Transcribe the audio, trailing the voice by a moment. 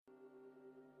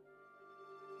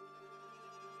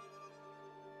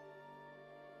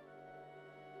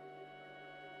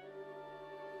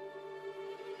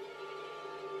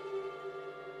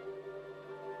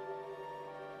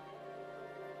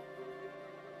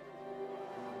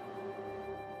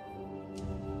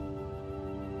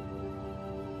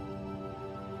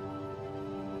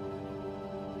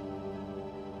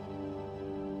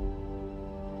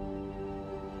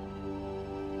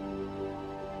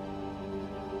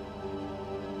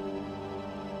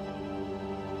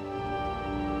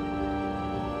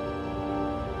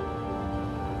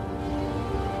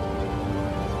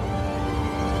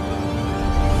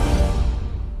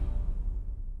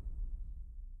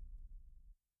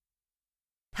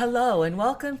Hello and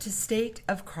welcome to State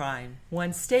of Crime.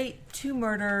 One state, two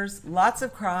murders, lots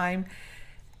of crime,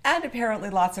 and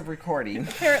apparently lots of recording.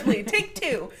 Apparently, take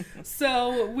two.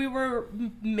 So we were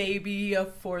maybe a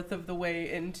fourth of the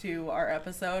way into our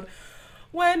episode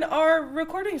when our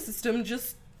recording system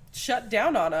just shut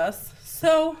down on us.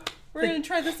 So we're going to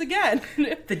try this again.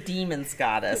 The demons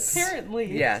got us.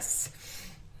 Apparently. Yes.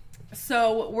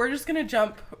 So we're just going to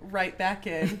jump right back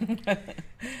in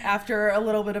after a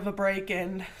little bit of a break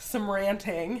and some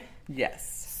ranting.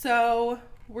 Yes. So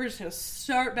we're just going to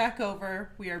start back over.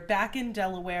 We are back in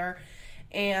Delaware,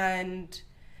 and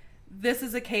this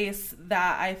is a case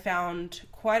that I found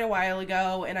quite a while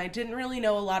ago, and I didn't really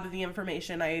know a lot of the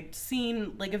information. I had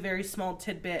seen like a very small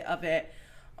tidbit of it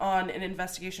on an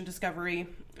investigation discovery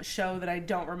show that I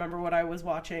don't remember what I was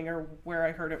watching or where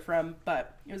I heard it from,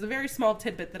 but it was a very small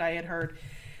tidbit that I had heard.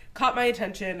 Caught my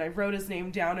attention. I wrote his name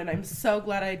down, and I'm so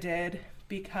glad I did,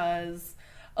 because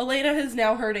Elena has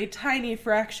now heard a tiny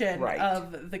fraction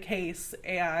of the case,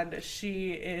 and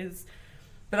she is...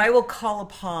 But I will call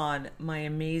upon my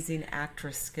amazing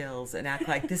actress skills and act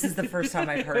like this is the first time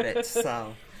I've heard it,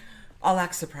 so I'll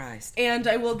act surprised. And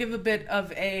I will give a bit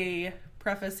of a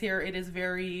preface here. It is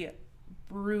very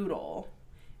brutal.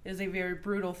 It is a very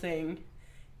brutal thing,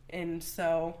 and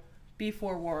so be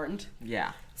forewarned.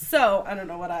 Yeah. So, I don't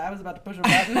know what I was about to push a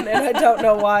button, and I don't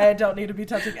know why. I don't need to be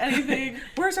touching anything.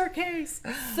 Where's our case?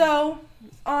 So,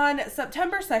 on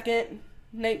September 2nd,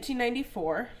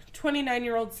 1994,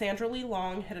 29-year-old Sandra Lee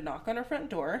Long had a knock on her front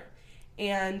door,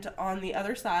 and on the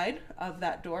other side of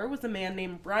that door was a man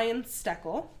named Brian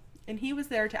Steckel, and he was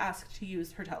there to ask to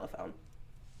use her telephone.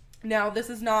 Now, this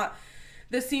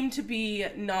seemed to be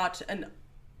not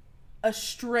a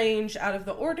strange, out of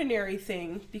the ordinary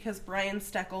thing, because Brian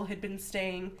Steckel had been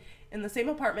staying in the same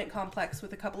apartment complex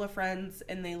with a couple of friends,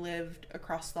 and they lived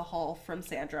across the hall from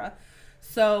Sandra.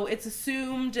 So it's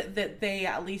assumed that they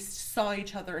at least saw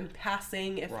each other in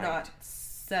passing, if not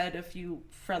said a few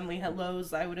friendly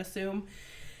hellos, I would assume.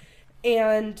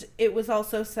 And it was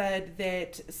also said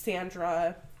that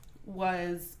Sandra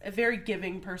was a very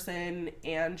giving person,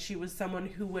 and she was someone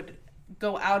who would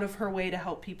go out of her way to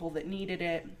help people that needed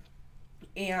it.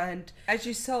 And as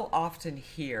you so often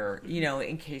hear,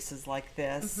 in cases like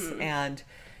this, and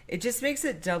it just makes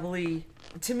it doubly,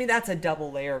 to me, that's a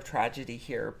double layer of tragedy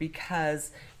here,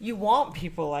 because you want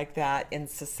people like that in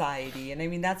society. And I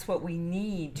mean, that's what we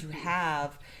need to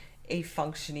have a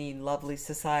functioning, lovely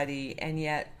society. And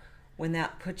yet, when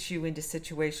that puts you into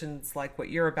situations like what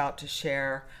you're about to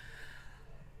share,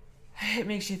 it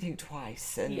makes you think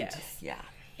twice. And yes. Yeah.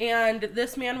 And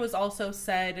this man was also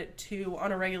said to,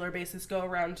 on a regular basis, go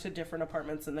around to different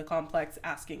apartments in the complex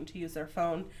asking to use their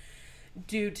phone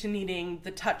due to needing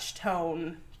the touch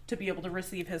tone to be able to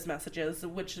receive his messages,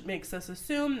 which makes us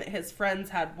assume that his friends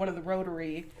had one of the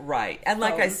rotary Right. And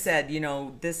like I said,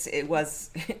 it was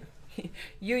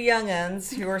you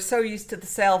young'uns who are so used to the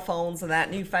cell phones and that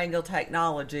newfangled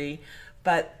technology,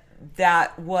 but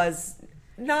that was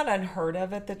not unheard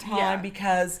of at the time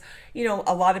because,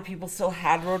 a lot of people still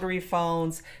had rotary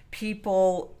phones.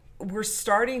 People were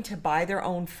starting to buy their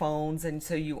own phones, and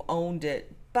so you owned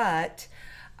it. But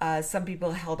some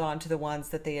people held on to the ones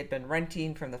that they had been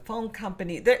renting from the phone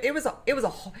company. It was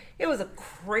a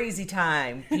crazy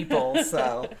time, people.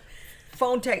 So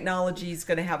phone technology is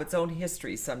going to have its own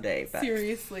history someday. But.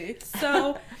 Seriously.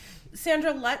 So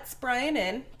Sandra lets Brian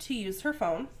in to use her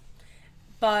phone,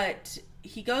 but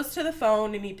he goes to the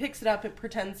phone and he picks it up and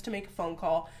pretends to make a phone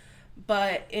call,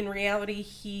 but in reality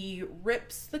he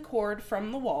rips the cord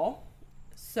from the wall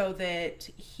so that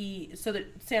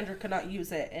Sandra could not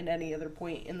use it at any other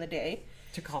point in the day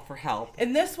to call for help.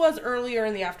 And this was earlier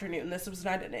in the afternoon. This was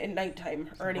not at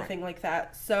nighttime or anything like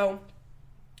that. So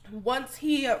once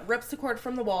he rips the cord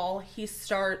from the wall, he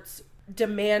starts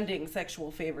demanding sexual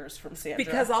favors from Sandra.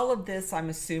 Because all of this, I'm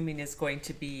assuming, is going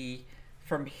to be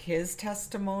from his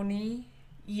testimony.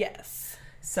 Yes.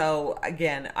 So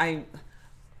again, I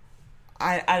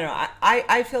don't know.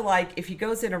 I feel like if he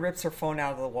goes in and rips her phone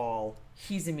out of the wall,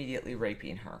 he's immediately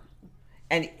raping her.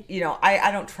 And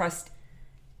I don't trust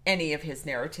any of his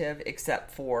narrative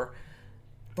except for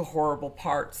the horrible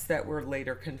parts that were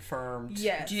later confirmed.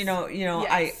 Yes.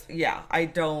 Yes. I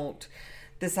don't.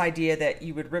 This idea that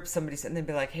you would rip somebody's and then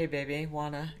be like, "Hey, baby,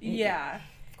 wanna?" Yeah.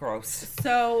 Gross.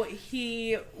 So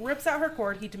he rips out her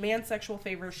cord. He demands sexual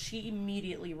favors. She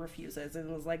immediately refuses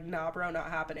and was like, "Nah, bro,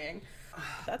 not happening."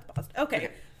 That's busted.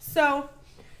 Okay. So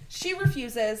she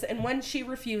refuses, and when she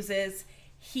refuses,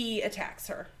 he attacks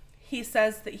her. He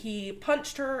says that he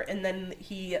punched her and then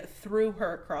he threw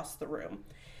her across the room.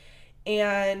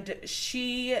 And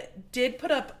she did put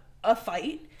up a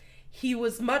fight. He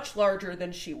was much larger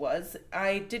than she was.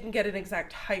 I didn't get an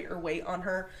exact height or weight on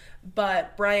her,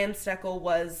 but Brian Steckel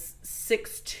was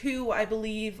 6'2", I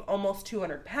believe, almost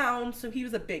 200 pounds, so he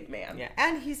was a big man. Yeah,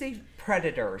 and he's a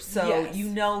predator, so Yes. you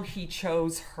know he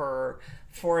chose her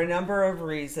for a number of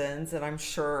reasons, and I'm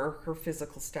sure her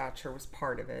physical stature was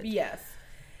part of it. Yes.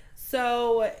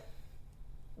 So,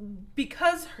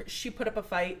 because she put up a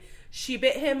fight, she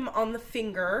bit him on the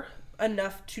finger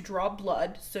enough to draw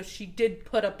blood, so she did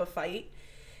put up a fight.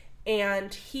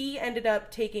 And he ended up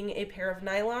taking a pair of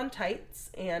nylon tights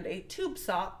and a tube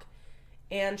sock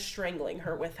and strangling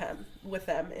her with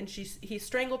them. And he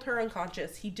strangled her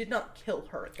unconscious. He did not kill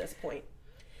her at this point.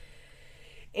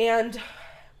 And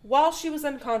while she was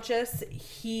unconscious,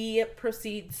 he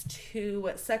proceeds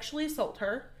to sexually assault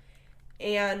her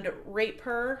and rape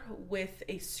her with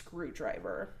a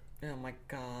screwdriver. Oh my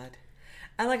God.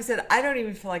 And like I said, I don't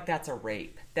even feel like that's a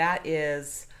rape. That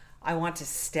is, I want to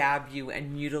stab you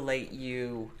and mutilate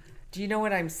you. Do you know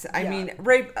what I'm saying? I mean,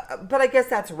 rape, but I guess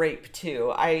that's rape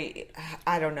too. I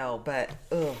don't know, but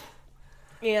ugh.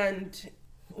 And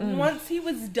once he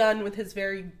was done with his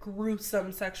very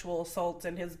gruesome sexual assaults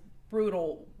and his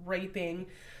brutal raping,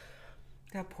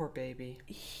 That poor baby.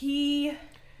 he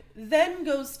then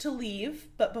goes to leave,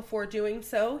 but before doing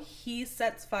so, he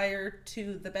sets fire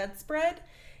to the bedspread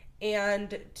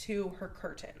and to her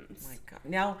curtains. My God.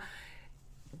 Now,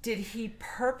 did he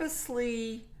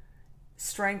purposely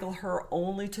strangle her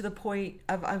only to the point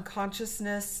of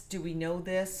unconsciousness? Do we know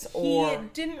this? Or He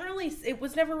didn't really, it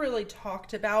was never really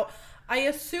talked about. I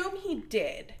assume he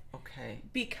did. Okay.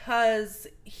 Because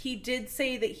he did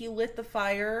say that he lit the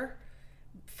fire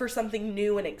for something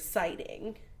new and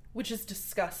exciting, which is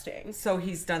disgusting. So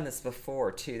he's done this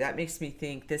before too. That makes me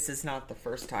think this is not the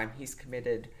first time he's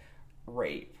committed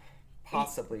rape.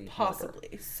 Possibly.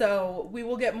 Possibly. So we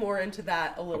will get more into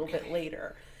that a little bit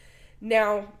later.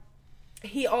 Now,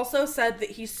 he also said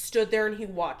that he stood there and he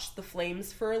watched the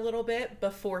flames for a little bit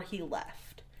before he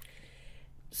left.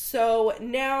 So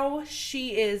now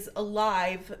she is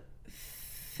alive.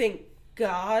 Thank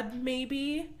God,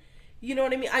 maybe. You know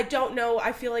what I mean? I don't know.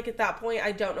 I feel like at that point,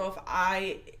 I don't know if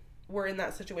I were in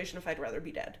that situation, if I'd rather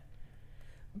be dead.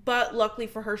 But luckily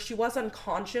for her, she was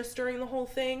unconscious during the whole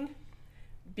thing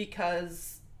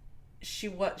because she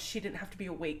didn't have to be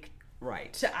awake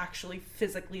Right. to actually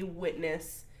physically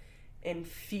witness and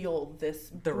feel this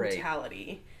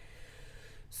brutality.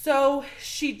 So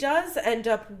she does end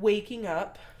up waking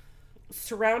up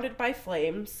surrounded by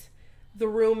flames. The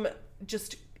room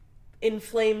just in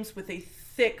flames with a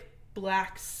thick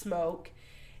black smoke,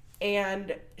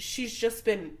 and she's just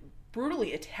been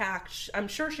brutally attacked. I'm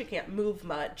sure she can't move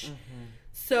much. Mm-hmm.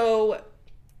 So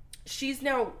she's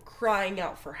now crying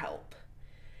out for help.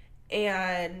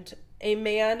 And a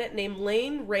man named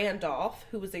Lane Randolph,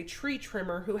 who was a tree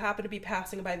trimmer who happened to be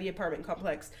passing by the apartment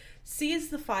complex, sees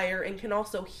the fire and can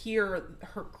also hear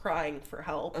her crying for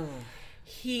help.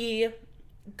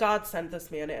 Godsend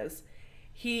this man is.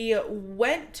 He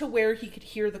went to where he could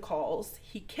hear the calls.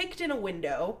 He kicked in a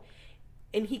window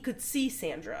and he could see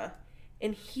Sandra.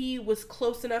 And he was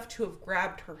close enough to have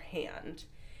grabbed her hand.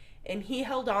 And he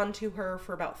held on to her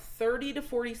for about 30 to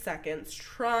 40 seconds,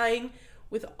 trying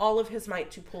with all of his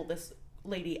might to pull this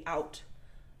lady out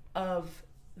of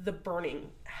the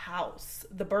burning house,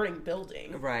 the burning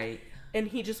building. Right. And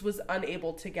he just was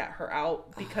unable to get her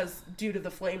out because due to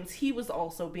the flames, he was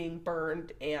also being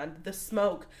burned, and the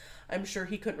smoke, I'm sure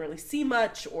he couldn't really see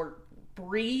much or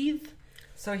breathe.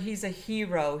 So he's a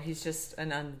hero. He's just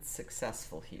an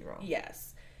unsuccessful hero.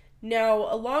 Yes.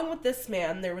 Now, along with this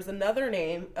man, there was another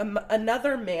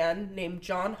man named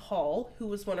John Hall, who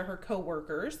was one of her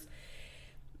co-workers,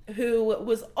 who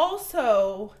was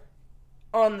also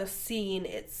on the scene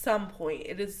at some point.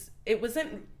 It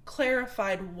wasn't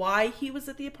clarified why he was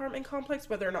at the apartment complex,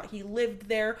 whether or not he lived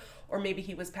there, or maybe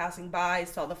he was passing by,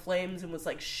 saw the flames, and was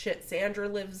like, shit, Sandra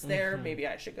lives there, maybe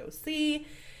I should go see.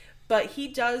 But he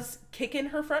does kick in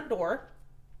her front door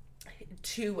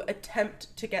to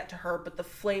attempt to get to her, but the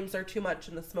flames are too much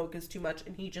and the smoke is too much,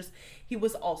 and he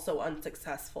was also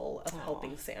unsuccessful of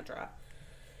helping Sandra.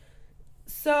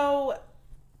 So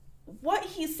what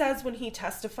he says when he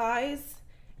testifies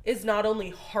is not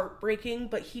only heartbreaking,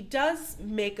 but he does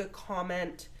make a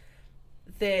comment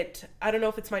that, I don't know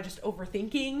if it's my just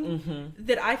overthinking,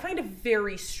 that I find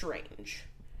very strange.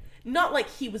 Not like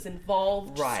he was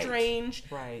involved, strange,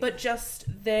 but just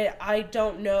that I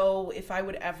don't know if I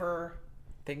would ever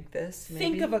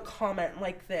think of a comment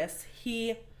like this.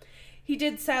 He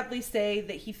did sadly say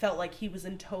that he felt like he was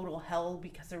in total hell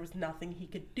because there was nothing he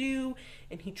could do,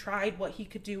 and he tried what he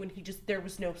could do, and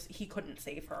he couldn't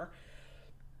save her.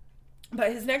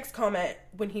 But his next comment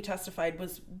when he testified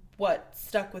was what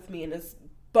stuck with me and is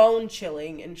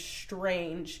bone-chilling and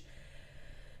strange.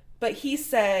 But he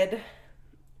said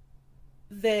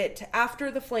that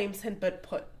after the flames had been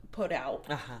put out,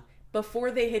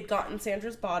 before they had gotten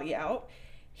Sandra's body out,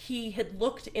 he had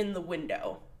looked in the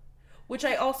window. Which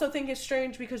I also think is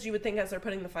strange because you would think as they're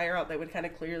putting the fire out, they would kind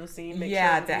of clear the scene.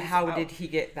 How did he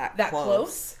get that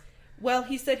close? Well,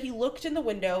 he said he looked in the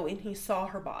window and he saw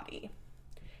her body.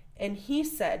 And he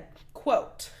said,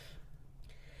 quote,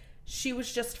 "She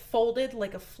was just folded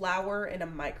like a flower in a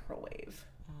microwave."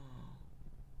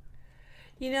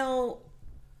 You know,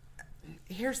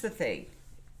 here's the thing.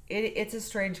 It's a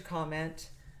strange comment.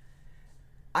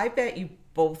 I bet you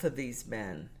both of these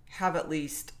men have at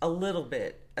least a little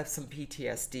bit of some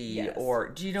PTSD. Yes. Or,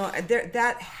 do you know,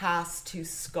 that has to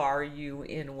scar you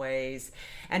in ways.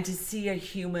 And to see a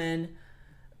human,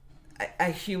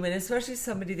 especially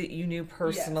somebody that you knew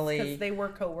personally. Yes, because they were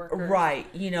coworkers. Right.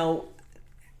 You know,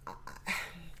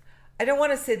 I don't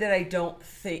want to say that I don't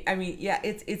think, I mean, yeah,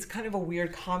 it's kind of a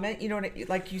weird comment, you know,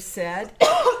 like you said,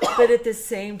 but at the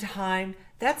same time,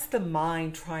 that's the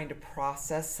mind trying to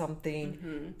process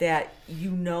something that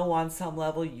you know on some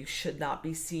level you should not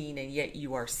be seeing, and yet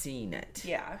you are seeing it.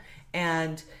 Yeah.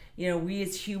 And, you know, we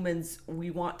as humans, we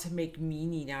want to make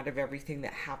meaning out of everything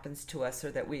that happens to us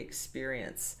or that we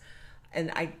experience.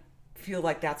 And I feel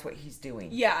like that's what he's doing.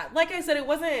 Yeah. Like I said,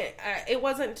 it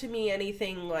wasn't to me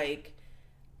anything like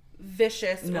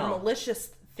vicious or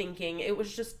malicious thinking. It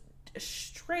was just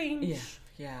strange.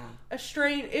 Yeah.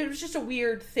 It was just a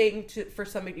weird thing for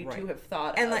somebody to have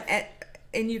thought of.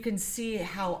 And you can see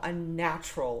how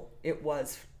unnatural it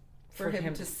was for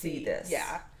him to see this.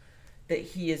 Yeah. That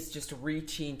he is just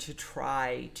reaching to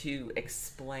try to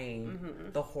explain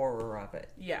the horror of it.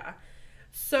 Yeah.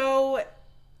 So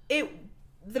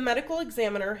the medical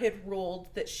examiner had ruled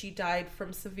that she died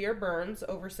from severe burns,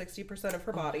 over 60% of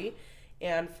her body,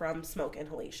 and from smoke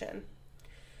inhalation.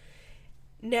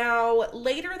 Now,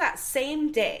 later that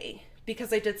same day,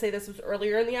 because I did say this was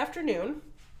earlier in the afternoon,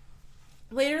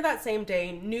 later that same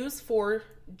day, News 4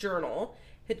 Journal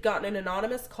had gotten an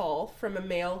anonymous call from a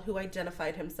male who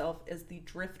identified himself as the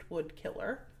Driftwood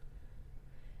Killer.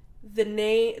 The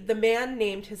man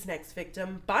named his next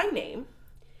victim by name,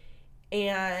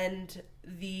 and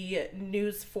the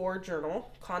News 4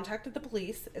 Journal contacted the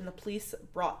police, and the police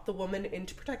brought the woman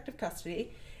into protective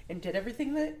custody and did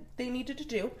everything that they needed to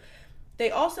do. They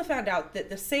also found out that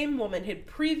the same woman had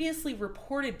previously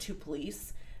reported to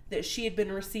police that she had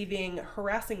been receiving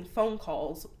harassing phone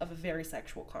calls of a very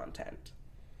sexual content.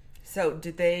 So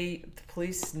did the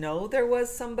police know there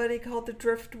was somebody called the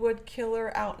Driftwood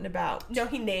Killer out and about? No,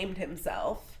 he named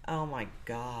himself. Oh my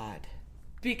God.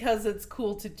 Because it's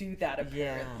cool to do that,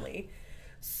 apparently. Yeah.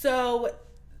 So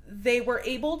they were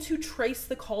able to trace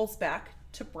the calls back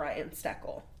to Brian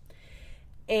Steckel.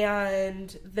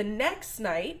 And the next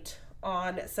night,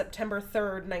 on September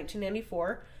 3rd,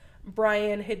 1994,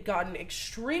 Brian had gotten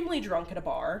extremely drunk at a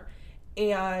bar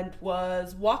and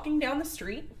was walking down the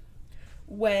street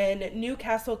when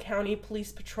Newcastle County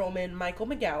Police Patrolman Michael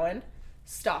McGowan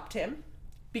stopped him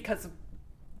because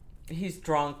he's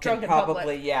drunk and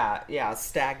probably,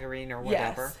 staggering or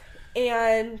whatever. Yes.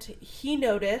 And he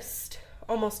noticed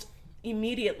almost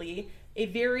immediately a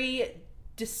very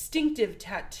distinctive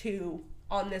tattoo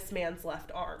on this man's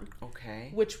left arm.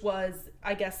 Okay. Which was,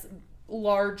 I guess,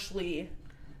 largely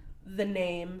the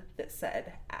name that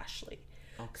said Ashley.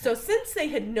 Okay. So since they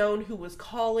had known who was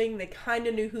calling, they kind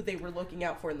of knew who they were looking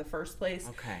out for in the first place.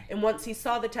 Okay. And once he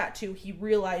saw the tattoo, he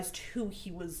realized who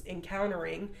he was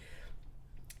encountering.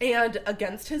 And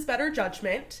against his better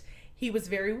judgment, he was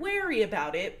very wary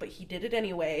about it, but he did it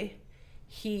anyway.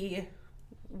 He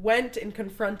went and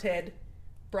confronted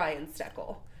Brian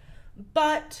Steckel.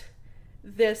 But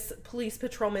this police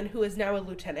patrolman, who is now a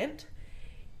lieutenant,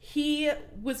 he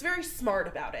was very smart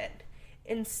about it.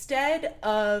 Instead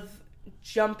of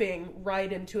jumping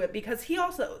right into it, because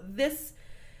this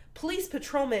police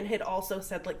patrolman had also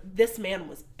said, like, this man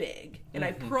was big, and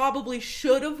I probably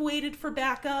should have waited for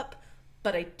backup,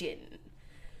 but I didn't.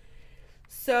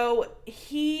 So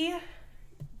he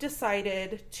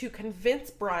decided to convince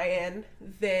Brian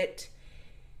that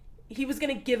he was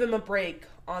going to give him a break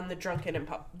on the drunken and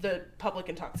the public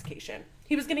intoxication.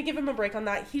 He was going to give him a break on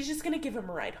that. He's just going to give him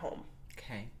a ride home.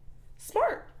 Okay.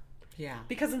 Smart. Yeah.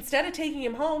 Because instead of taking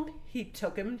him home, he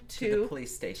took him to the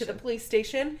police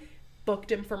station,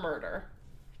 booked him for murder.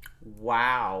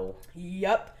 Wow.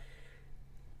 Yep.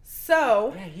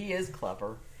 So. Yeah, he is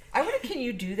clever. I wonder, can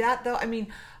you do that though? I mean,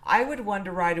 I would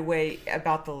wonder right away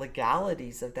about the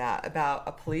legalities of that, about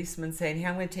a policeman saying, hey,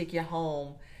 I'm going to take you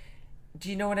home. Do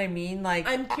you know what I mean? Like,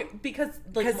 because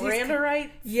Miranda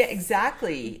rights. Yeah,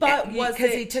 exactly. But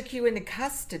because he took you into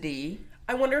custody.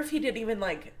 I wonder if he didn't even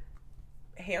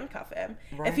handcuff him.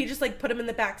 Right. If he just put him in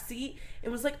the back seat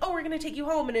and was like, "Oh, we're gonna take you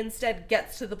home," and instead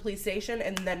gets to the police station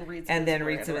and then reads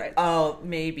it. Oh,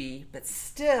 maybe, but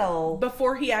still,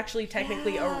 before he actually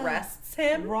technically arrests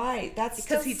him. Right. That's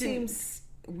because he seems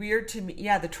weird to me.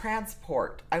 Yeah, the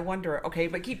transport. I wonder. Okay,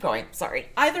 but keep going. Sorry.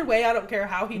 Either way, I don't care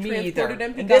how he transported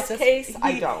him. In this case,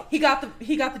 I don't. He got the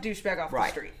douchebag off the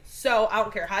street. So I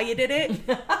don't care how you did it.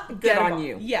 Good on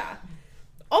you. Yeah.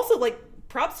 Also,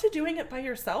 props to doing it by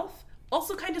yourself.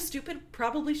 Also kind of stupid.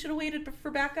 Probably should have waited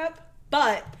for backup.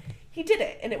 But he did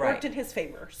it, and it worked in his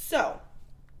favor. So,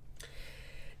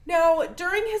 now,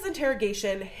 during his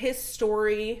interrogation, his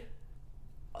story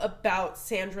about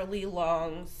Sandra Lee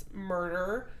Long's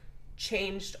murder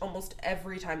changed almost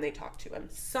every time they talked to him.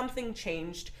 Something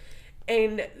changed.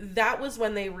 And that was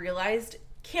when they realized,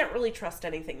 can't really trust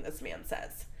anything this man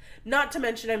says. Not to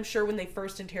mention, I'm sure when they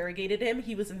first interrogated him,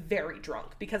 he was very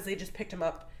drunk because they just picked him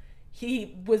up.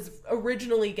 He was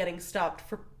originally getting stopped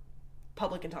for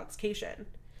public intoxication.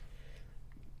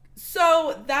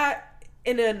 So that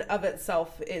in and of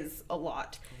itself is a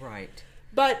lot. Right.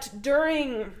 But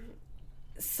during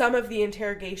some of the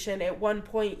interrogation, at one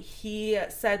point he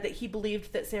said that he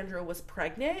believed that Sandra was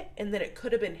pregnant and that it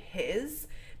could have been his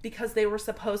because they were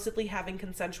supposedly having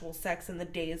consensual sex in the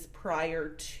days prior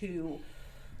to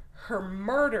her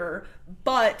murder.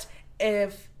 But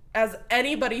as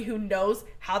anybody who knows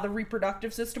how the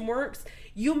reproductive system works,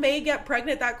 you may get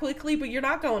pregnant that quickly, but you're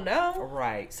not going to know.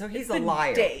 Right. So he's a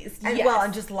liar. Days. And, yes. Well,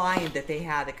 and just lying that they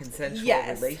had a consensual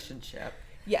relationship.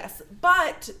 Yes.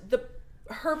 But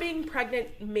her being pregnant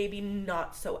maybe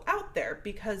not so out there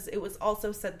because it was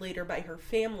also said later by her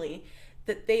family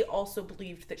that they also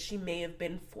believed that she may have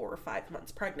been 4 or 5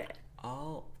 months pregnant.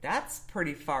 Oh, that's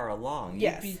pretty far along.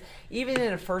 Yes. Even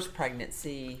in a first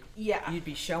pregnancy, yeah, you'd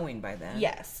be showing by then.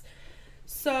 Yes.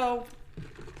 So,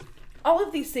 all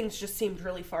of these things just seemed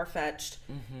really far-fetched.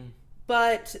 Mm-hmm.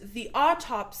 But the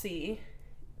autopsy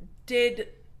did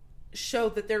show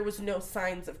that there was no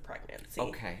signs of pregnancy.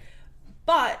 Okay.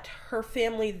 But her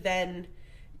family then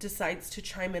decides to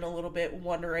chime in a little bit,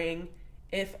 wondering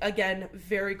if, again,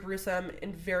 very gruesome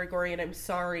and very gory, and I'm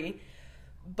sorry,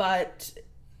 but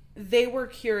they were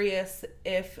curious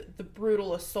if the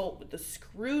brutal assault with the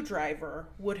screwdriver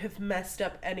would have messed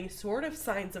up any sort of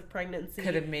signs of pregnancy.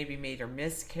 Could have maybe made her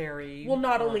miscarry. Well,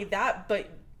 not only that, but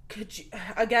could you,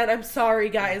 again, I'm sorry,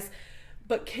 guys,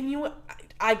 but can you,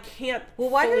 I can't Well,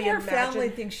 why fully did her imagine. family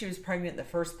think she was pregnant in the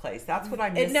first place? That's what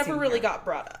I'm missing. It never really here. got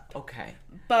brought up. Okay.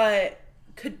 But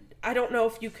I don't know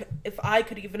if I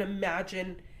could even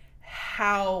imagine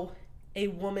how a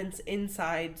woman's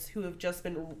insides who have just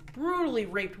been brutally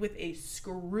raped with a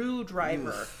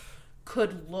screwdriver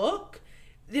could look.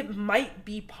 It might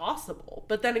be possible,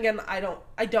 but then again, I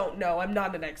don't know. I'm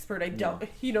not an expert. I don't,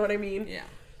 you know what I mean? Yeah.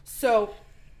 So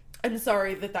I'm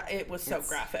sorry that it was so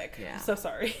graphic. Yeah. So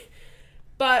sorry.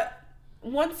 But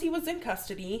once he was in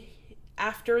custody,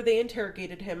 after they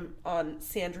interrogated him on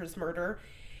Sandra's murder,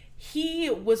 he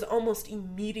was almost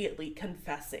immediately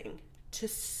confessing to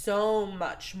so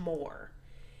much more.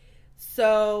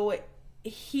 So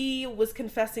he was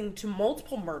confessing to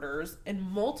multiple murders in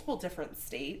multiple different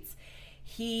states.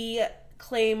 He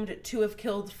claimed to have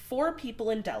killed 4 people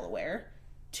in Delaware,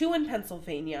 2 in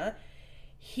Pennsylvania.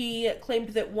 He claimed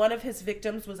that one of his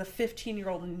victims was a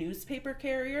 15-year-old newspaper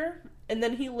carrier. And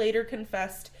then he later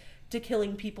confessed to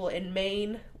killing people in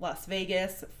Maine, Las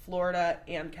Vegas, Florida,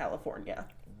 and California.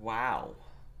 Wow.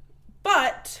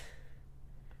 But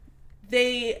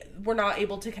they were not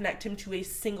able to connect him to a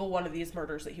single one of these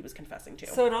murders that he was confessing to.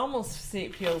 So it almost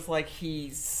feels like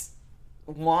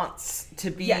wants to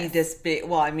be this big.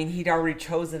 Well, I mean, he'd already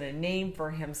chosen a name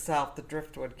for himself, the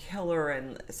Driftwood Killer,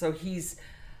 and so he's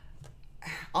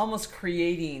almost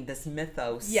creating this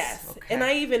mythos. Yes. Okay. And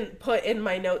I even put in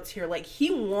my notes here,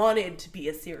 he wanted to be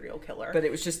a serial killer. But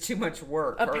it was just too much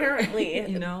work. Apparently.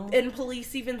 You know? And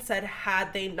police even said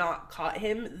had they not caught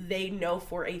him, they know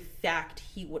for a fact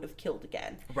he would have killed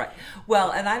again. Right. Well,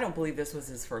 and I don't believe this was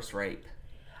his first rape.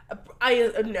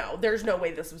 No, there's no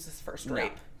way this was his first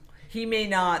rape. He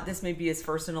this may be his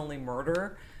first and only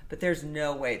murder, but there's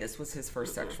no way this was his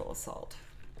first sexual assault.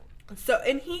 So,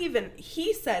 and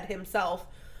he said himself,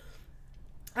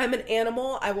 I'm an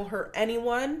animal. I will hurt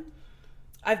anyone.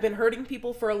 I've been hurting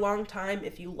people for a long time.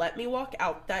 If you let me walk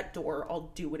out that door,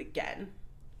 I'll do it again.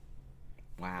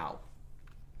 Wow.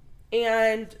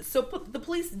 And so the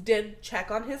police did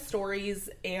check on his stories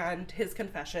and his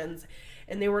confessions,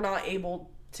 and they were not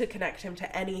able to connect him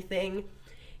to anything.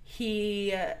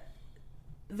 He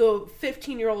the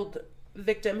 15-year-old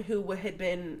victim who had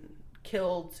been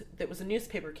killed, that was a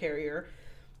newspaper carrier,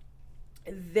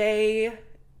 they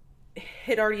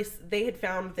had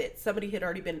found that somebody had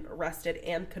already been arrested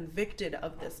and convicted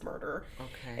of this murder.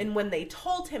 Okay. And when they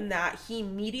told him that, he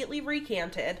immediately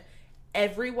recanted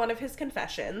every one of his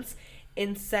confessions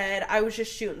and said, I was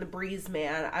just shooting the breeze,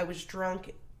 man. I was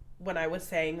drunk when I was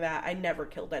saying that. I never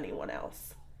killed anyone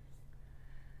else.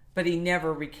 But he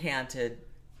never recanted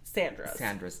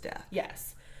Sandra's death.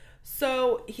 Yes.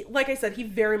 So, like I said, he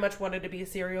very much wanted to be a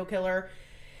serial killer.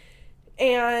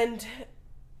 And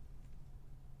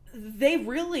they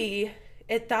really,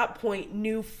 at that point,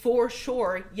 knew for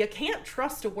sure you can't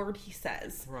trust a word he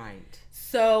says. Right.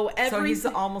 So he's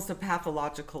almost a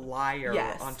pathological liar.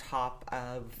 Yes. On top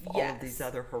of all of these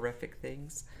other horrific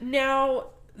things. Now,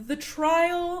 the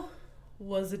trial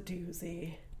was a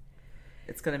doozy.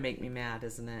 It's going to make me mad,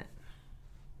 isn't it?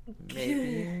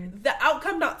 Maybe. The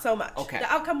outcome, not so much. Okay.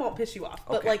 The outcome won't piss you off.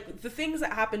 But, Okay. the things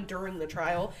that happened during the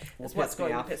trial is what's piss me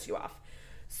going to off. piss you off.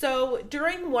 So,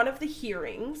 during one of the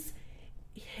hearings,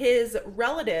 his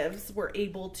relatives were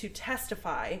able to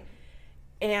testify,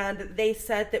 and they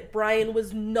said that Brian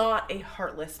was not a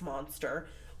heartless monster.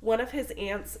 One of his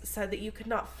aunts said that you could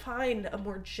not find a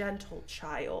more gentle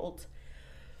child.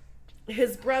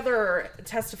 His brother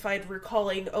testified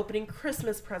recalling opening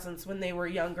Christmas presents when they were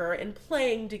younger and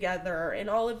playing together and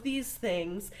all of these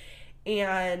things.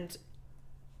 And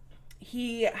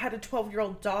he had a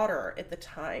 12-year-old daughter at the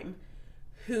time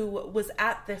who was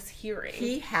at this hearing.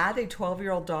 He had a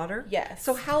 12-year-old daughter? Yes.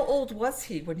 So how old was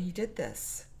he when he did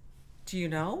this? Do you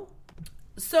know?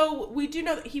 So we do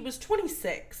know that he was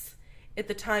 26 at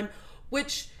the time,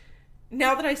 which,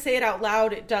 now that I say it out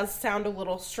loud, it does sound a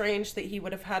little strange that he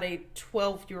would have had a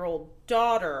 12-year-old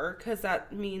daughter, because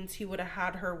that means he would have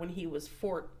had her when he was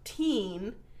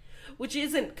 14, which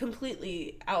isn't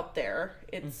completely out there.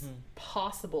 It's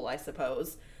possible, I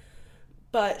suppose.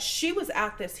 But she was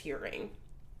at this hearing,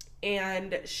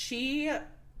 and she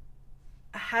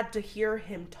had to hear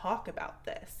him talk about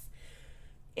this.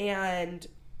 And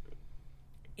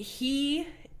he,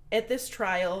 at this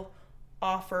trial,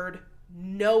 offered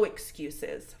no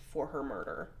excuses for her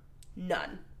murder.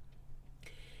 None.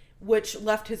 Which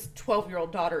left his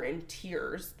 12-year-old daughter in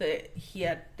tears that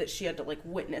she had to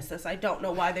witness this. I don't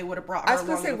know why they would have brought her along. I was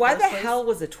going to say, why the hell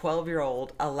was a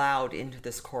 12-year-old allowed into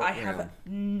this courtroom? I have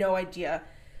no idea.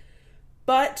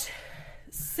 But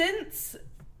since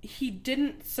he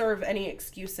didn't serve any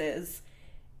excuses,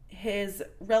 his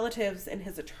relatives and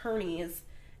his attorneys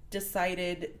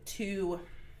decided to,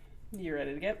 you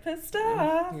ready to get pissed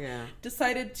off? Yeah.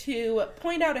 Decided to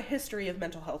point out a history of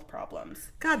mental health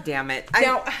problems. God damn it.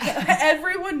 Now,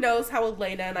 everyone knows how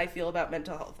Elena and I feel about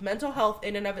mental health. Mental health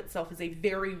in and of itself is a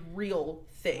very real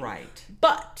thing. Right.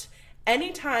 But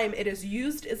anytime it is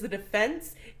used as a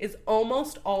defense is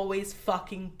almost always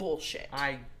fucking bullshit.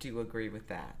 I do agree with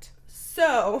that.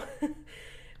 So,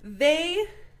 wait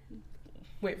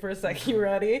for a second, you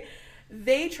ready?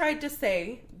 They tried to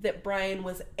say that Brian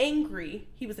was angry.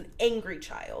 He was an angry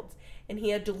child. And he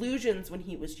had delusions when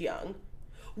he was young.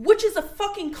 Which is a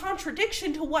fucking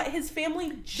contradiction to what his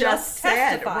family just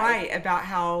said. testified. Right, about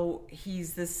how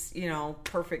he's this,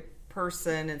 perfect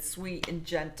person and sweet and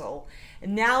gentle.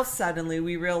 And now suddenly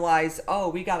we realize,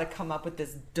 we got to come up with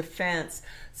this defense.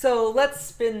 So let's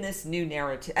spin this new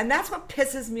narrative. And that's what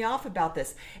pisses me off about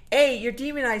this. You're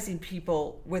demonizing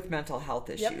people with mental health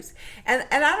issues. Yep.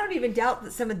 And I don't even doubt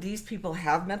that some of these people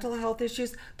have mental health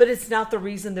issues, but it's not the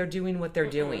reason they're doing what they're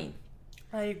doing.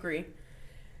 I agree.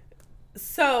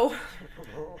 So,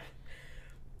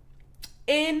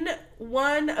 in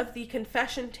one of the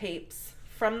confession tapes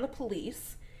from the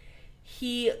police,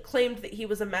 he claimed that he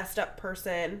was a messed up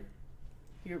person.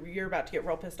 You're about to get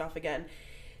real pissed off again.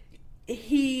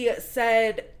 He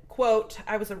said, quote,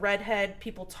 I was a redhead.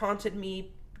 People taunted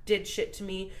me, did shit to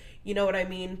me. You know what I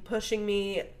mean? Pushing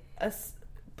me,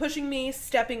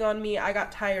 stepping on me. I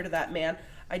got tired of that, man.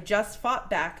 I just fought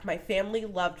back. My family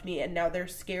loved me, and now they're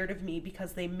scared of me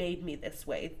because they made me this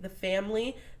way. The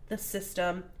family, the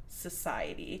system,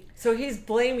 society. So he's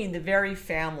blaming the very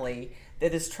family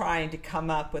that is trying to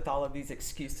come up with all of these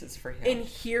excuses for him. And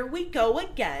here we go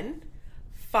again,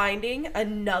 finding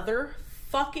another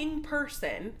fucking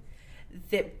person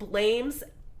that blames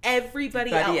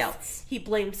everybody else. He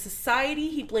blames society,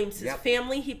 he blames his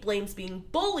family, he blames being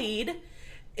bullied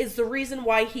is the reason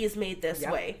why he is made this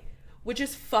way, which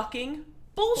is fucking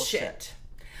bullshit.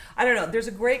 I don't know. There's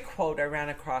a great quote I ran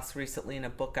across recently in a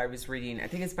book I was reading. I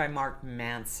think it's by Mark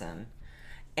Manson.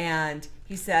 And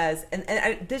he says,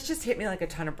 this just hit me like a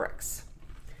ton of bricks.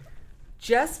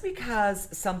 Just because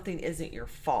something isn't your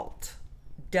fault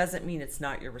doesn't mean it's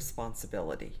not your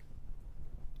responsibility.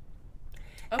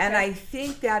 Okay. And I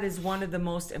think that is one of the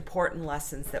most important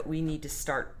lessons that we need to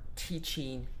start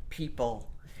teaching people,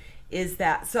 is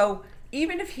that, so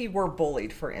even if he were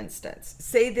bullied, for instance,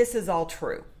 say this is all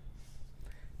true,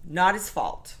 not his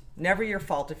fault, never your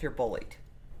fault if you're bullied.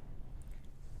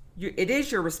 It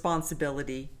is your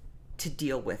responsibility to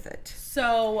deal with it.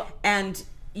 So, and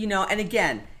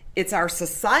again, it's our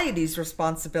society's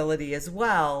responsibility as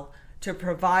well to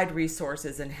provide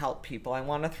resources and help people. I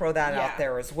want to throw that out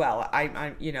there as well.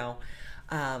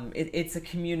 It's a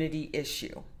community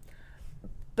issue.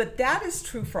 But that is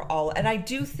true for all. And I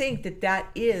do think that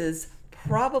is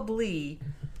probably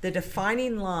the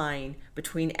defining line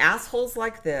between assholes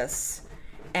like this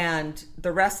and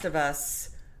the rest of us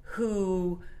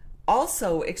who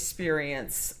also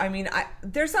experience,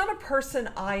 there's not a person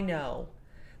I know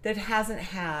that hasn't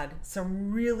had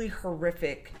some really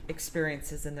horrific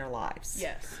experiences in their lives.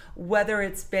 Yes. Whether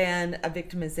it's been a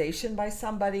victimization by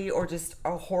somebody or just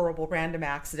a horrible random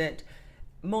accident.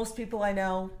 Most people I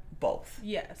know, both.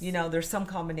 Yes. There's some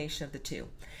combination of the two.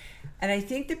 And I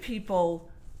think the people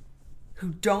who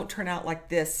don't turn out like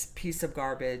this piece of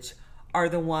garbage are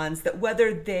the ones that,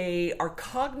 whether they are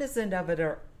cognizant of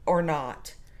it or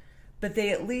not, but they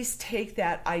at least take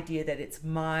that idea that it's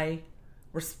my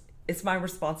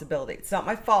responsibility. It's not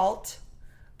my fault,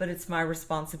 but it's my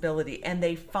responsibility. And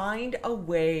they find a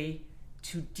way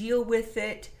to deal with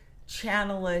it,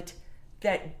 channel it,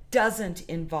 that doesn't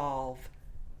involve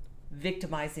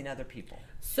victimizing other people.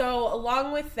 So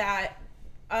along with that,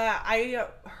 I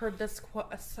heard this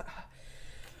quote.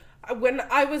 When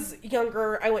I was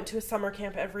younger, I went to a summer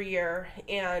camp every year,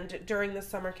 and during the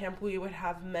summer camp, we would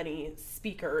have many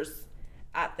speakers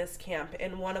at this camp,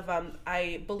 and one of them,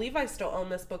 I believe I still own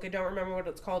this book. I don't remember what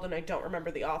it's called, and I don't remember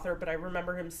the author, but I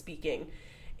remember him speaking,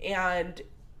 and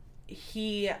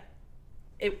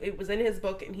it was in his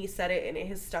book, and he said it, and it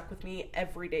has stuck with me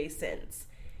every day since.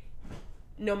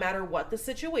 No matter what the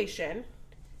situation,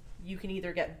 you can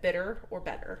either get bitter or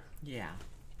better. Yeah.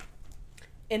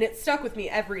 And it stuck with me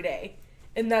every day.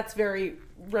 And that's very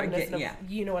reminiscent of,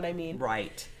 you know what I mean?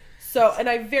 Right. So, and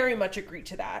I very much agree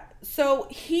to that. So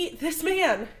this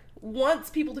man wants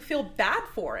people to feel bad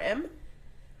for him.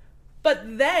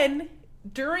 But then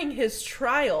during his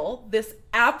trial, this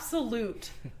absolute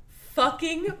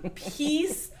fucking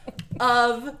piece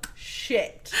of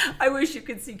shit. I wish you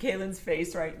could see Kaylin's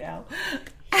face right now.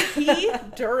 He,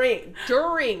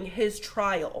 during his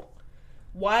trial,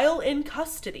 while in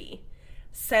custody,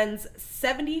 sends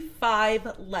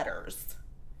 75 letters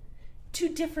to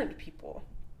different people.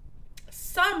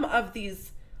 Some of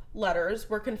these letters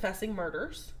were confessing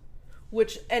murders,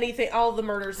 all the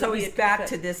murders. So he's back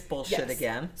to this bullshit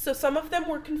again. So some of them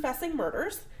were confessing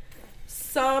murders.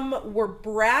 Some were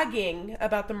bragging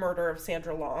about the murder of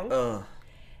Sandra Long. Ugh.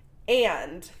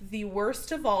 And the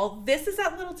worst of all, this is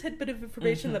that little tidbit of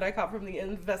information that I got from the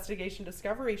Investigation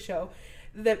Discovery show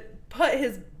that put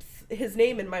his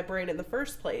name in my brain in the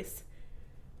first place.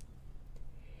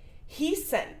 He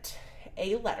sent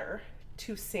a letter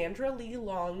to Sandra Lee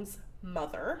Long's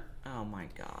mother. Oh my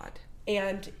God.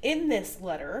 And in this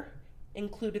letter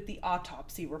included the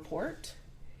autopsy report.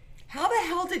 How the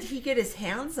hell did he get his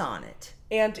hands on it?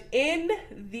 And in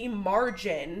the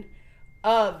margin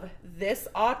of this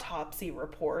autopsy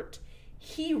report,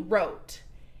 he wrote,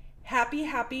 "Happy,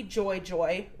 happy, joy,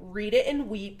 joy. Read it and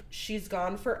weep. She's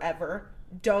gone forever.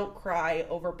 Don't cry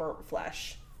over burnt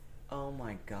flesh." Oh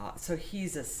my God. So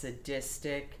he's a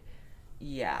sadistic,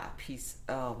 piece.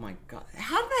 Oh my God.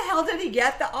 How the hell did he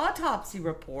get the autopsy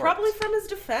report? Probably from his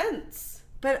defense.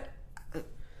 But,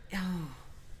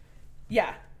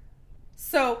 Yeah.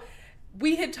 So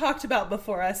we had talked about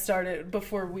before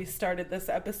we started this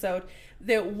episode,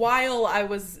 that while I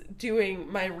was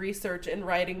doing my research and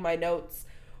writing my notes,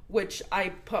 which I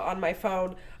put on my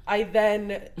phone, I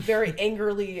then very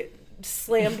angrily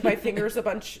slammed my fingers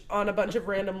on a bunch of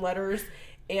random letters,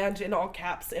 and in all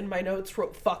caps in my notes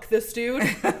wrote, "Fuck this dude."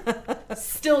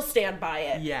 Still stand by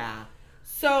it. Yeah.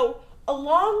 So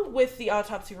along with the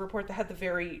autopsy report that had the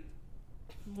very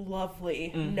lovely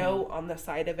note on the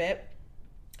side of it,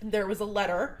 there was a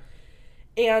letter,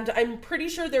 and I'm pretty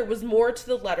sure there was more to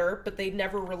the letter, but they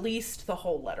never released the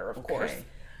whole letter, of course.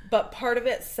 But part of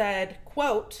it said,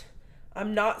 quote,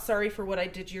 "I'm not sorry for what I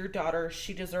did to your daughter.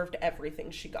 She deserved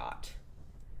everything she got."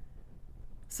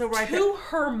 So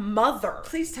her mother.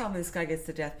 Please tell me this guy gets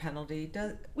the death penalty.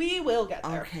 We will get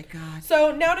there. Okay, God.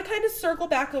 So now to kind of circle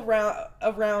back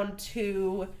around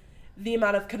to the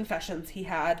amount of confessions he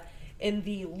had and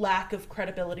the lack of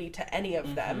credibility to any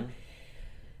of them.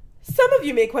 Some of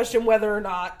you may question whether or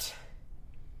not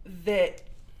that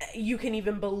you can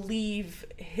even believe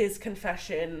his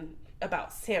confession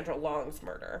about Sandra Long's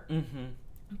murder. Mm-hmm.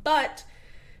 But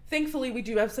thankfully, we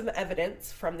do have some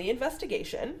evidence from the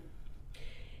investigation,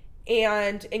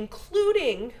 and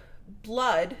including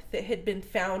blood that had been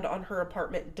found on her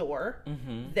apartment door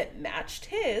that matched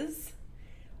his.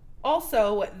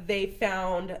 Also, they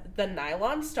found the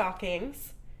nylon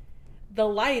stockings, the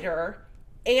lighter,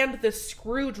 and the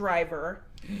screwdriver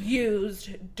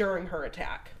used during her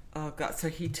attack. Oh, God. So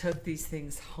he took these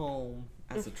things home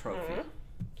as a trophy.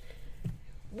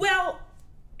 Well,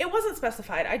 it wasn't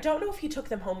specified. I don't know if he took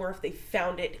them home or if they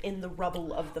found it in the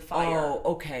rubble of the fire. Oh,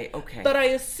 okay. But I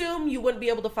assume you wouldn't be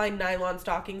able to find nylon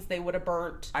stockings. They would have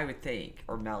burnt. I would think.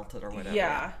 Or melted or whatever.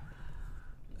 Yeah.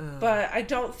 But I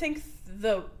don't think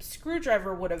the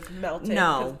screwdriver would have melted.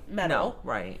 No. Metal. No,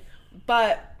 right.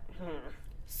 But,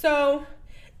 so,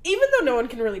 even though no one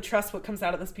can really trust what comes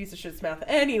out of this piece of shit's mouth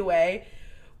anyway,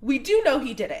 we do know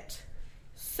he did it.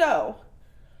 So,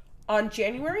 on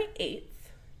January 8th,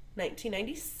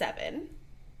 1997,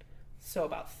 so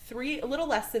about a little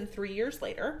less than 3 years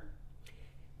later,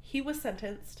 he was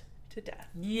sentenced to death.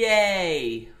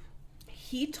 Yay!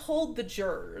 He told the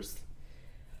jurors,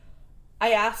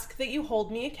 "I ask that you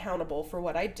hold me accountable for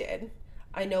what I did.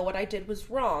 I know what I did was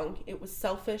wrong. It was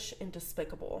selfish and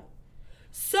despicable."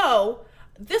 So,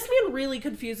 this man really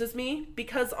confuses me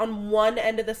because on one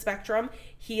end of the spectrum,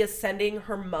 he is sending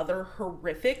her mother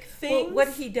horrific things. Well,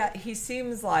 what he does, he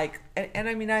seems like, and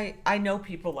I mean, I know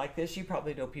people like this. You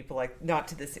probably know people like, not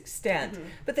to this extent,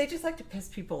 but they just like to piss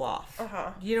people off.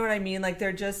 You know what I mean? Like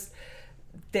they're just,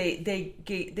 they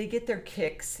get their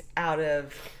kicks out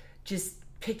of just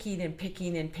picking and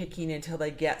picking and picking until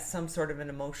they get some sort of an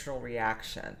emotional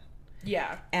reaction.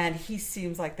 Yeah. And he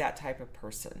seems like that type of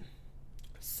person.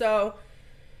 So,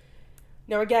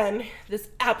 now again, this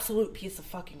absolute piece of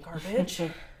fucking garbage.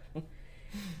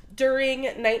 During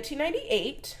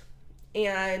 1998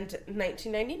 and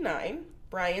 1999,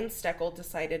 Brian Steckel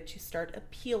decided to start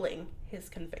appealing his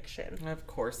conviction. Of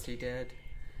course he did.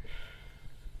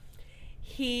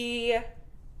 He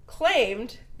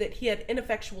claimed that he had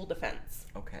ineffectual defense.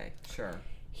 Okay, sure.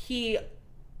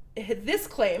 This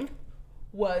claim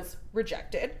was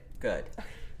rejected. Good.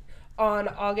 On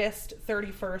August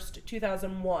 31st,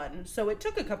 2001. So it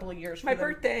took a couple of years for My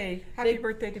birthday. Happy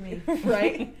birthday to me.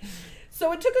 Right?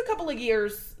 So it took a couple of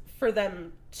years for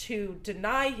them to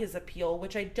deny his appeal,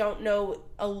 which I don't know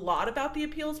a lot about the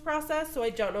appeals process, so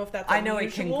I don't know if that's unusual. I know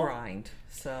it can grind,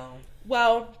 so...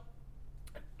 Well,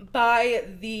 by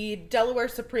the Delaware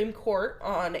Supreme Court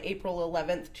on April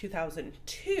 11th,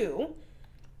 2002,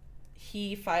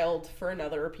 he filed for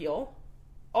another appeal.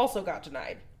 Also got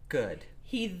denied. Good.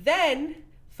 He then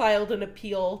filed an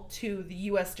appeal to the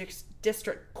U.S.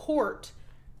 District Court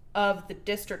of the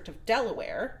District of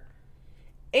Delaware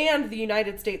and the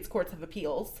United States Courts of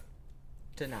Appeals.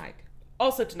 Denied.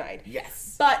 Also denied.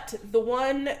 Yes. But the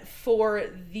one for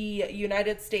the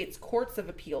United States Courts of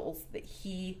Appeals that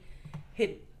he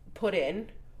had put in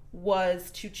was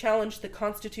to challenge the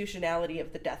constitutionality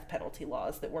of the death penalty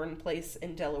laws that were in place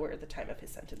in Delaware at the time of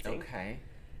his sentencing. Okay.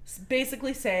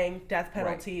 Basically saying death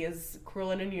penalty is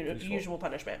cruel and unusual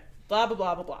punishment. Blah, blah,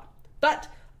 blah, blah, blah. But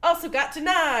also got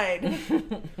denied.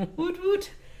 Woot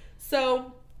woot.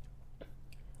 So,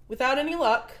 without any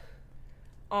luck,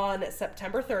 on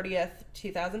September 30th,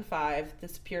 2005, the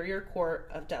Superior Court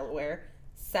of Delaware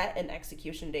set an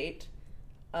execution date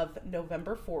of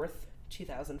November 4th,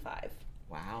 2005.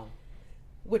 Wow.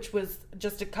 Which was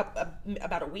just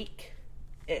about a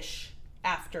week-ish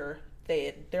after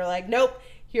they're like, nope,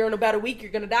 here in about a week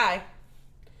you're gonna die.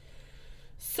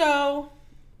 So,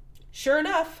 sure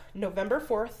enough, November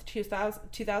 4th,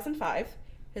 2005,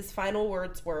 his final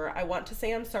words were, "I want to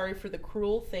say I'm sorry for the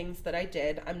cruel things that I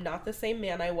did. I'm not the same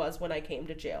man I was when I came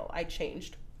to jail. I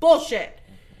changed." Bullshit!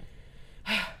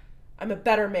 I'm a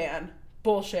better man.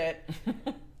 Bullshit.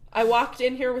 I walked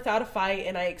in here without a fight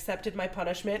and I accepted my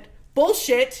punishment.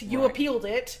 Bullshit! You appealed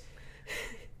it.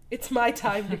 It's my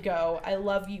time to go. I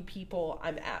love you people.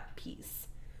 I'm at peace.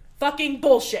 Fucking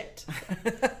bullshit.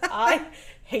 I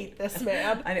hate this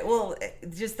man. Well,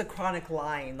 just the chronic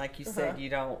lying, like you said, you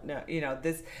don't know,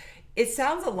 this, it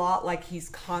sounds a lot like he's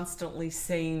constantly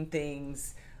saying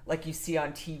things like you see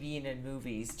on TV and in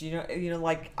movies. Do you know,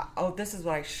 like, oh, this is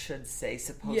what I should say,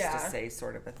 supposed to say,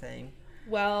 sort of a thing.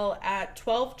 Well, at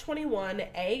 12:21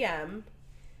 a.m.,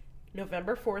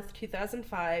 November 4th,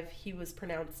 2005, he was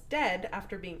pronounced dead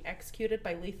after being executed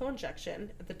by lethal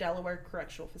injection at the Delaware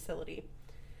Correctional Facility.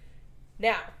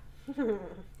 Now,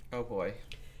 oh boy.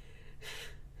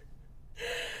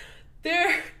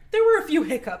 There were a few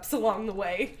hiccups along the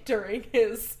way during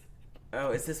his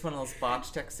Oh, is this one of those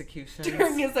botched executions?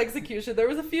 During his execution, there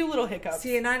was a few little hiccups.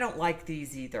 See, and I don't like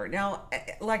these either. Now,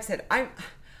 like I said, I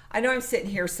know I'm sitting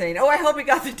here saying, oh, I hope he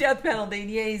got the death penalty, and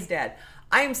yeah, he's dead.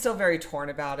 I am still very torn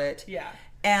about it. Yeah.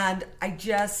 And I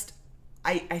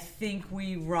think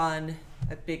we run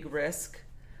a big risk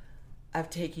of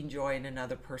taking joy in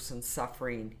another person's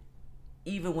suffering,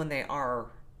 even when they are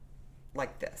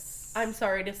like this. I'm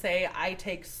sorry to say, I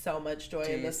take so much joy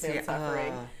in this man's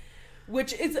suffering.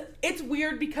 Which is, it's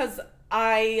weird because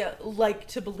I like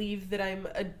to believe that I'm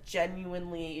a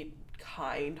genuinely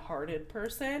kind-hearted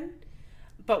person.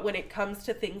 But when it comes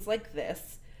to things like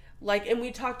this, and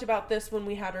we talked about this when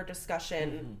we had our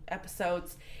discussion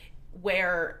episodes,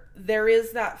 where there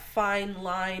is that fine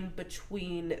line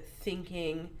between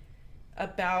thinking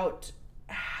about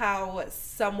how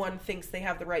someone thinks they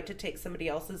have the right to take somebody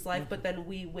else's life, but then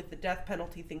we, with the death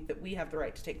penalty, think that we have the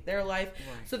right to take their life.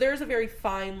 Right. So there's a very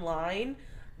fine line,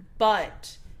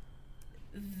 but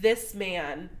this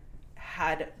man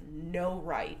had no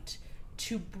right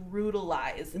to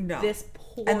brutalize this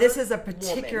poor And this is a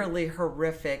particularly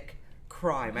horrific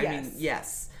crime. I mean,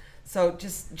 yes. So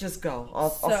just go.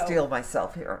 I'll steel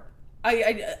myself here.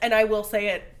 I will say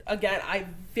it again.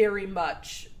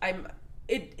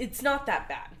 It's not that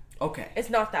bad. Okay. It's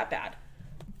not that bad.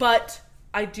 But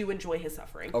I do enjoy his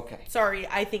suffering. Okay. Sorry,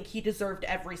 I think he deserved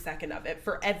every second of it.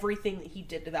 For everything that he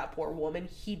did to that poor woman,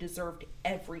 he deserved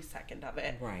every second of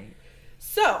it. Right.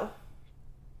 So,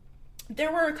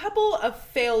 there were a couple of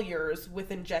failures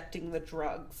with injecting the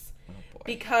drugs. Oh, boy.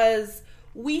 Because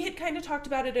we had kind of talked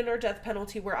about it in our death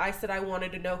penalty where I said I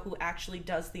wanted to know who actually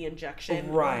does the injection.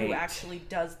 Right. Or who actually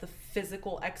does the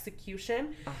physical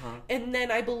execution. Uh-huh. And then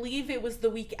I believe it was the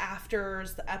week after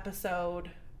the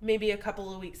episode, maybe a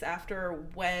couple of weeks after,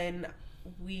 when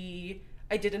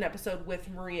I did an episode with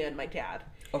Maria and my dad.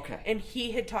 Okay. And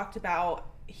he had talked about,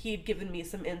 he'd given me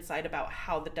some insight about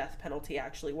how the death penalty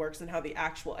actually works and how the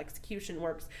actual execution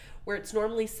works, where it's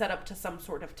normally set up to some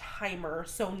sort of timer,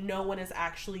 so no one is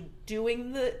actually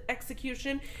doing the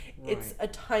execution. Right. It's a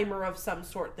timer of some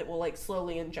sort that will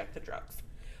slowly inject the drugs.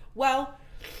 Well,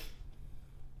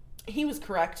 he was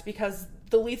correct, because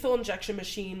the lethal injection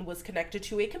machine was connected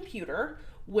to a computer,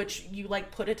 which you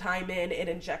put a time in, it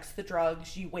injects the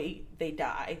drugs, you wait, they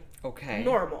die. Okay.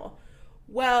 Normal.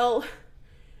 Well,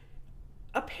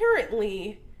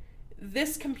 apparently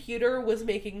this computer was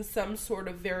making some sort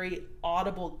of very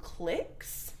audible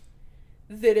clicks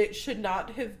that it should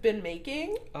not have been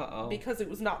making. Uh-oh. Because it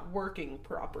was not working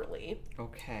properly.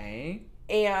 Okay.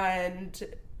 And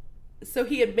so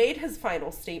he had made his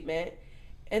final statement,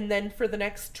 and then for the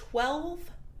next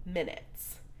 12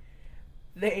 minutes,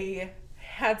 they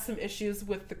had some issues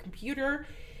with the computer,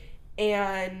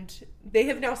 and they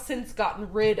have now since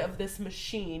gotten rid of this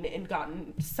machine and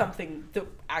gotten something that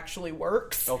actually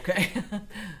works. Okay.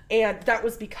 And that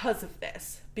was because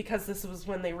this was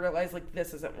when they realized,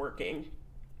 this isn't working.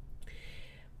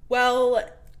 Well,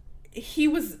 he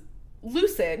was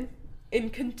lucid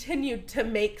and continued to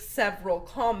make several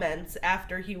comments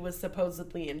after he was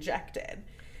supposedly injected.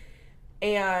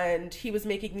 And he was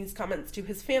making these comments to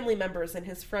his family members and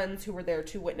his friends who were there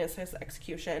to witness his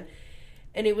execution.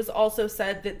 And it was also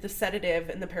said that the sedative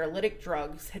and the paralytic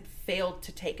drugs had failed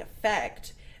to take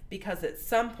effect because at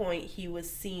some point he was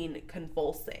seen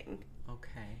convulsing.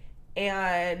 Okay.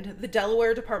 And the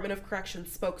Delaware Department of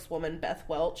Corrections spokeswoman, Beth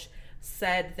Welch,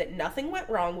 said that nothing went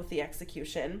wrong with the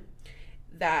execution,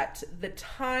 that the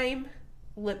time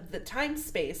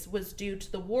space was due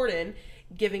to the warden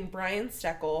giving Brian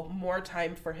Steckel more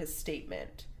time for his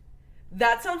statement.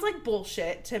 That sounds like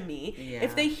bullshit to me. Yeah.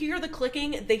 If they hear the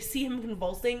clicking, they see him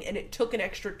convulsing, and it took an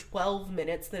extra 12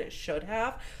 minutes than it should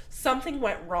have, something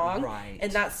went wrong. Right.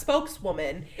 And that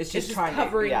spokeswoman is just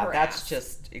covering her that's ass.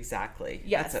 just exactly.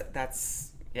 Yes.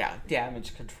 That's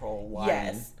damage control line.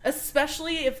 Yes.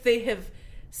 Especially if they have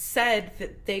said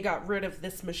that they got rid of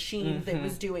this machine that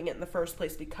was doing it in the first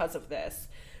place because of this.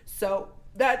 So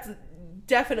that's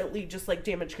definitely just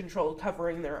damage control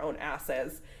covering their own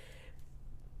asses.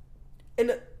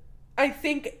 And I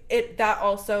think that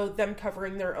also, them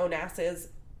covering their own asses,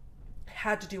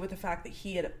 had to do with the fact that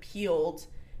he had appealed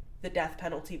the death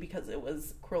penalty because it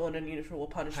was cruel and unusual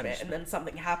punishment. And then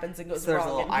something happens and goes so wrong.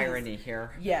 There's a little irony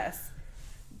here. Yes.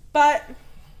 But,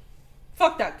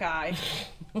 fuck that guy.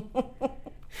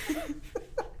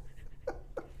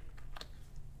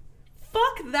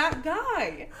 Fuck that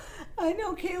guy. I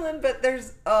know, Kaylin, but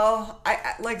there's,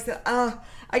 I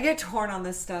get torn on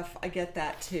this stuff. I get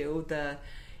that too.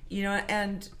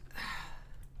 And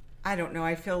I don't know.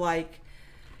 I feel like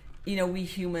we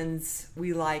humans,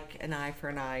 we like an eye for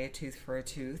an eye, a tooth for a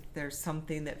tooth. There's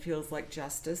something that feels like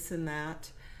justice in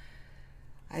that.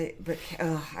 I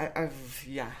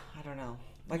don't know.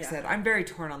 Like I said, I'm very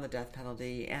torn on the death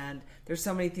penalty, and there's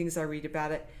so many things I read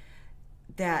about it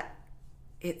that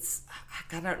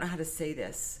I don't know how to say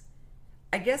this.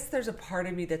 I guess there's a part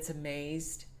of me that's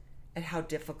amazed at how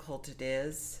difficult it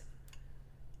is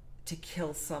to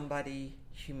kill somebody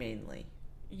humanely.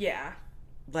 Yeah.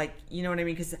 Like, you know what I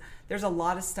mean? Because there's a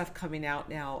lot of stuff coming out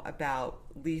now about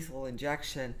lethal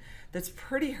injection that's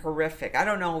pretty horrific. I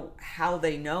don't know how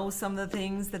they know some of the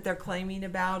things that they're claiming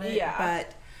about it,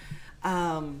 but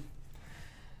I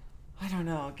don't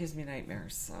know. It gives me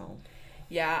nightmares, so.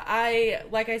 Yeah,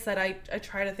 like I said, I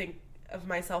try to think of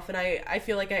myself, and I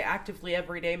feel like I actively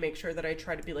every day make sure that I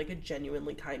try to be like a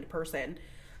genuinely kind person.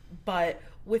 But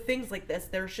with things like this,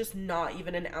 there's just not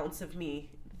even an ounce of me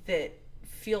that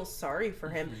feels sorry for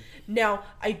him. Now,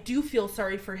 I do feel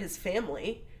sorry for his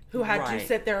family who had to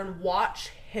sit there and watch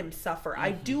him suffer.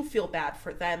 I do feel bad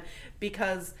for them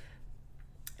because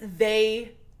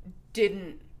they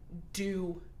didn't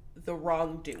do the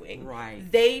wrongdoing. Right.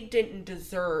 They didn't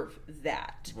deserve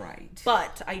that. Right.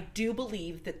 But I do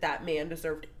believe that man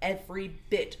deserved every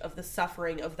bit of the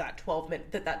suffering of that 12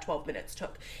 minutes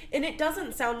took. And it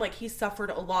doesn't sound like he suffered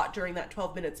a lot during that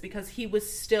 12 minutes because he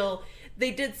was still,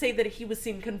 they did say that he was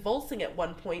seen convulsing at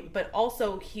one point, but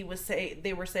also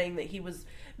they were saying that he was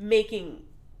making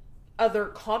other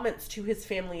comments to his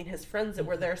family and his friends that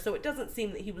were there. So it doesn't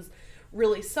seem that he was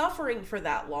really suffering for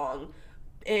that long.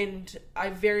 And I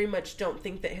very much don't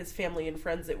think that his family and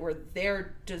friends that were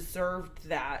there deserved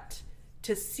that,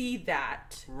 to see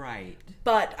that. Right.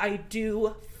 But I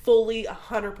do fully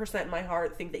 100% in my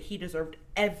heart think that he deserved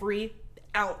every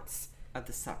ounce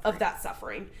of that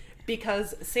suffering.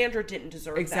 Because Sandra didn't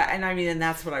deserve that. Exactly. And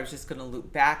that's what I was just going to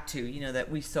loop back to,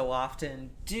 that we so often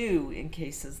do in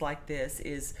cases like this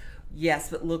is,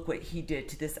 yes, but look what he did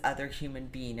to this other human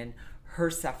being and her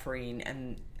suffering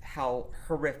and how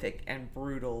horrific and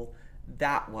brutal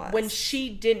that was. When she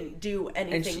didn't do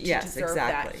anything to deserve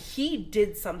that. He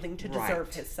did something to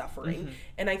deserve his suffering.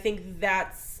 And I think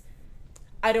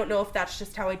I don't know if that's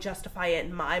just how I justify it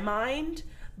in my mind,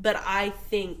 but I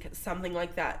think something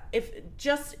like that.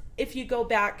 If you go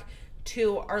back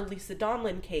to our Lisa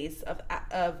Donlin case of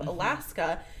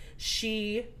Alaska,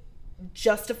 she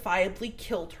justifiably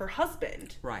killed her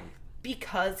husband. Right.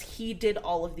 Because he did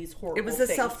all of these horrible things. It was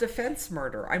a self-defense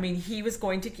murder. He was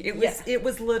going to... It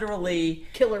was literally...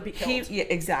 Kill or be killed.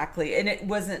 Exactly. And it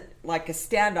wasn't like a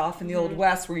standoff in the Old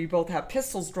West where you both have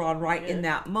pistols drawn in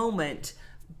that moment.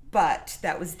 But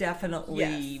that was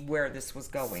definitely where this was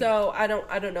going. So, I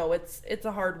don't know. It's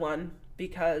a hard one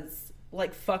because,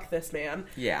 fuck this man.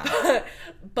 Yeah.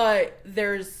 But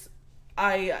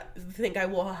I think I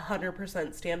will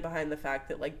 100% stand behind the fact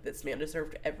that, this man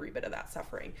deserved every bit of that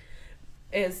suffering.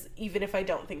 Even if I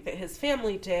don't think that his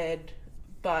family did,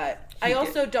 but I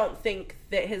also don't think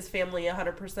that his family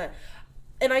 100%,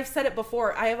 and I've said it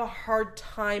before, I have a hard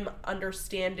time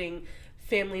understanding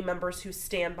family members who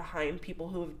stand behind people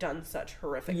who have done such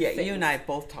horrific things. Yeah, you and I have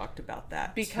both talked about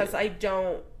that. Because I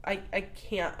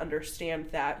can't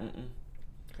understand that.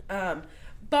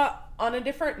 But on a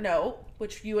different note,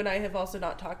 which you and I have also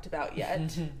not talked about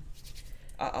yet,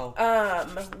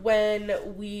 when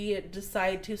we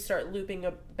decide to start looping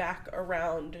back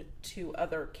around to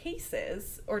other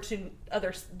cases or to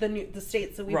the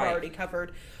states that we've already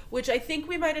covered, which I think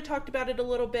we might have talked about it a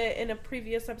little bit in a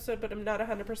previous episode, but I'm not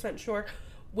 100% sure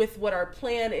with what our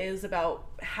plan is about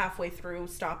halfway through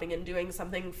stopping and doing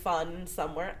something fun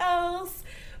somewhere else.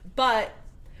 But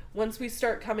once we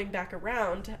start coming back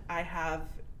around,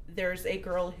 there's a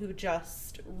girl who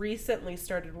just recently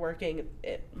started working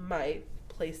at my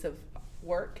place of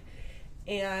work,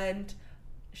 and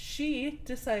she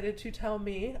decided to tell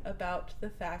me about the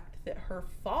fact that her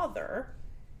father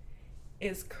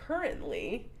is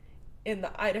currently in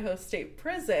the Idaho State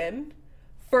Prison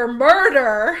for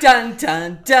murder. Dun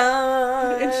dun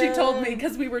dun. And she told me,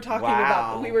 because we were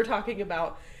talking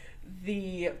about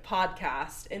the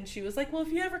podcast, and she was like, well, if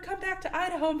you ever come back to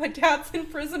Idaho, my dad's in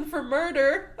prison for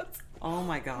murder. Oh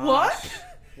my gosh. What?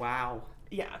 Wow.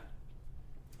 Yeah.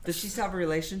 Does she still have a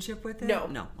relationship with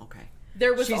him? No. Okay.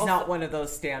 She's not one of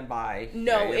those standby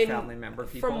family member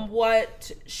people. From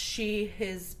what she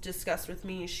has discussed with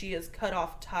me, she has cut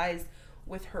off ties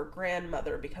with her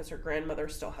grandmother because her grandmother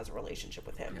still has a relationship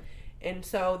with him. Yep. And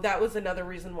so that was another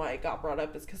reason why it got brought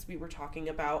up, is because we were talking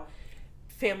about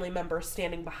family members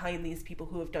standing behind these people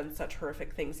who have done such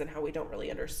horrific things and how we don't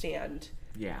really understand.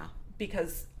 Yeah.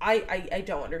 Because I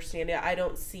don't understand it. I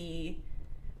don't see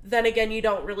then again, you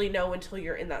don't really know until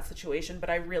you're in that situation, but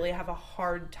I really have a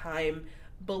hard time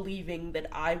believing that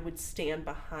I would stand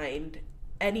behind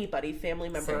anybody, family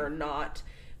member or not,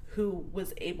 who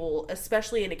was able,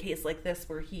 especially in a case like this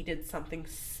where he did something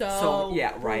so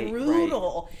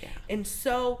brutal. Yeah. And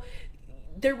so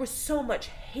there was so much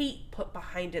hate put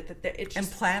behind it that it just...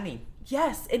 And planning.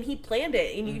 Yes, and he planned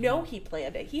it, and you know he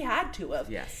planned it. He had to have.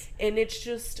 Yes. And it's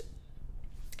just...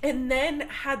 And then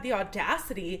had the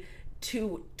audacity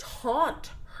to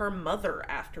taunt her mother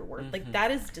afterward. Like, that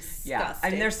is disgusting. Yeah,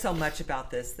 and there's so much about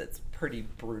this that's pretty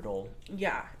brutal.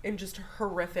 Yeah, and just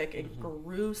horrific and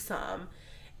gruesome.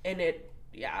 And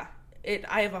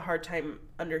I have a hard time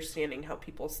understanding how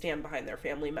people stand behind their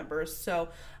family members. So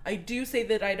I do say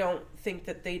that I don't think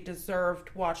that they deserved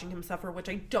watching him suffer, which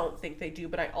I don't think they do,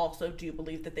 but I also do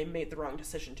believe that they made the wrong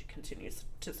decision to continue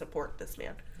to support this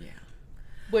man. Yeah.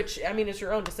 Which, I mean, it's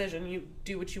your own decision. You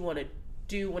do what you want to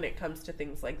do when it comes to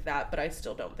things like that, but I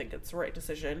still don't think it's the right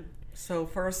decision. So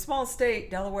for a small state,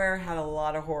 Delaware had a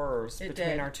lot of horrors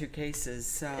between our two cases.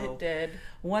 So it did.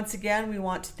 Once again, we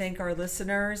want to thank our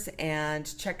listeners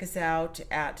and check us out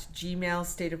at Gmail,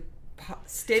 State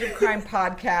of Crime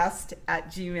Podcast at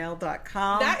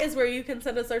gmail.com. That is where you can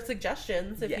send us our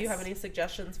suggestions if you have any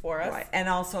suggestions for us. Right. And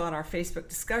also on our Facebook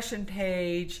discussion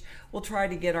page. We'll try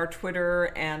to get our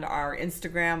Twitter and our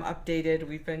Instagram updated.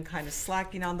 We've been kind of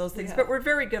slacking on those things, but we're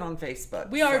very good on Facebook.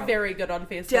 We are very good on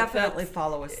Facebook. Definitely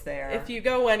follow us there. If you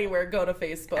go anywhere, go to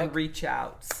Facebook. And reach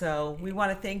out. So we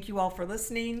want to thank you all for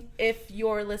listening. If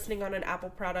you're listening on an Apple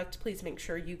product, please make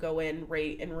sure you go in,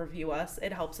 rate, and review us.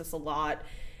 It helps us a lot.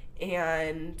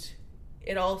 And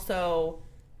it also,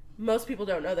 most people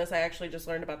don't know this, I actually just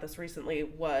learned about this recently,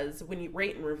 was when you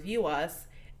rate and review us,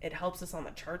 it helps us on the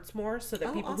charts more, so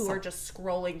that people who are just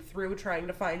scrolling through trying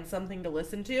to find something to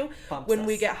listen to, when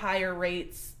we get higher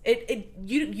rates,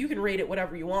 you can rate it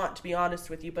whatever you want, to be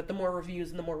honest with you, but the more reviews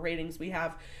and the more ratings we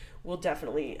have will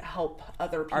definitely help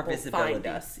other people find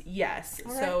us. Yes.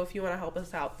 So if you want to help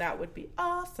us out, that would be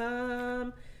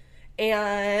awesome.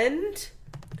 And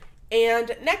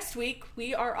next week,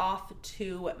 we are off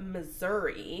to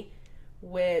Missouri,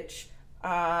 which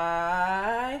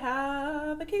I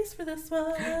have a case for this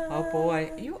one. Oh,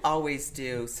 boy. You always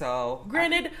do, so...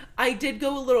 Granted, I did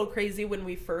go a little crazy when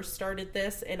we first started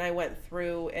this, and I went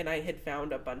through and I had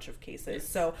found a bunch of cases. Yes.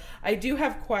 So I do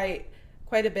have quite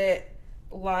a bit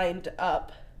lined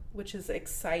up, which is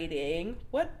exciting.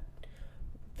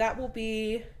 That will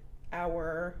be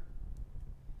our...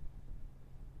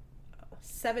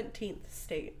 17th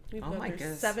state. We've gone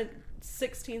through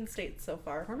 16 states so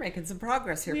far. We're making some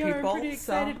progress here, people. We are pretty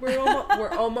excited. So. We're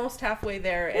almost halfway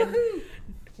there, and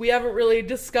we haven't really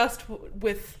discussed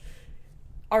with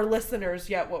our listeners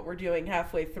yet what we're doing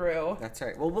halfway through. That's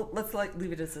right. Well, let's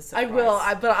leave it as a surprise. I will,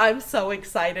 but I'm so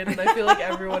excited, and I feel like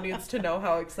everyone needs to know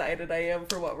how excited I am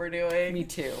for what we're doing. Me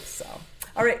too. So,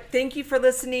 all right. Thank you for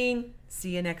listening.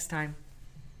 See you next time.